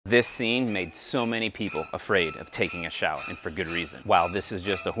This scene made so many people afraid of taking a shower, and for good reason. While this is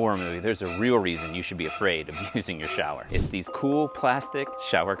just a horror movie, there's a real reason you should be afraid of using your shower. It's these cool plastic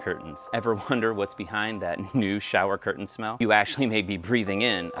shower curtains. Ever wonder what's behind that new shower curtain smell? You actually may be breathing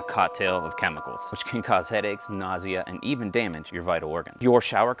in a cocktail of chemicals, which can cause headaches, nausea, and even damage your vital organs. Your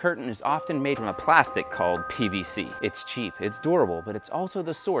shower curtain is often made from a plastic called PVC. It's cheap, it's durable, but it's also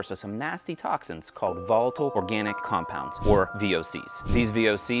the source of some nasty toxins called volatile organic compounds, or VOCs. These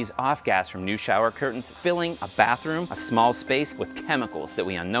VOCs off-gas from new shower curtains, filling a bathroom, a small space, with chemicals that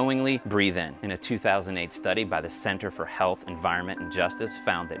we unknowingly breathe in. In a 2008 study by the Center for Health, Environment, and Justice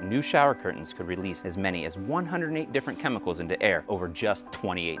found that new shower curtains could release as many as 108 different chemicals into air over just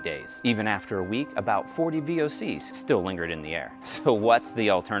 28 days. Even after a week, about 40 VOCs still lingered in the air. So what's the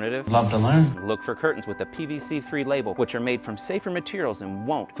alternative? Love to learn. Look for curtains with a PVC-free label, which are made from safer materials and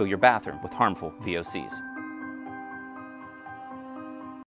won't fill your bathroom with harmful VOCs.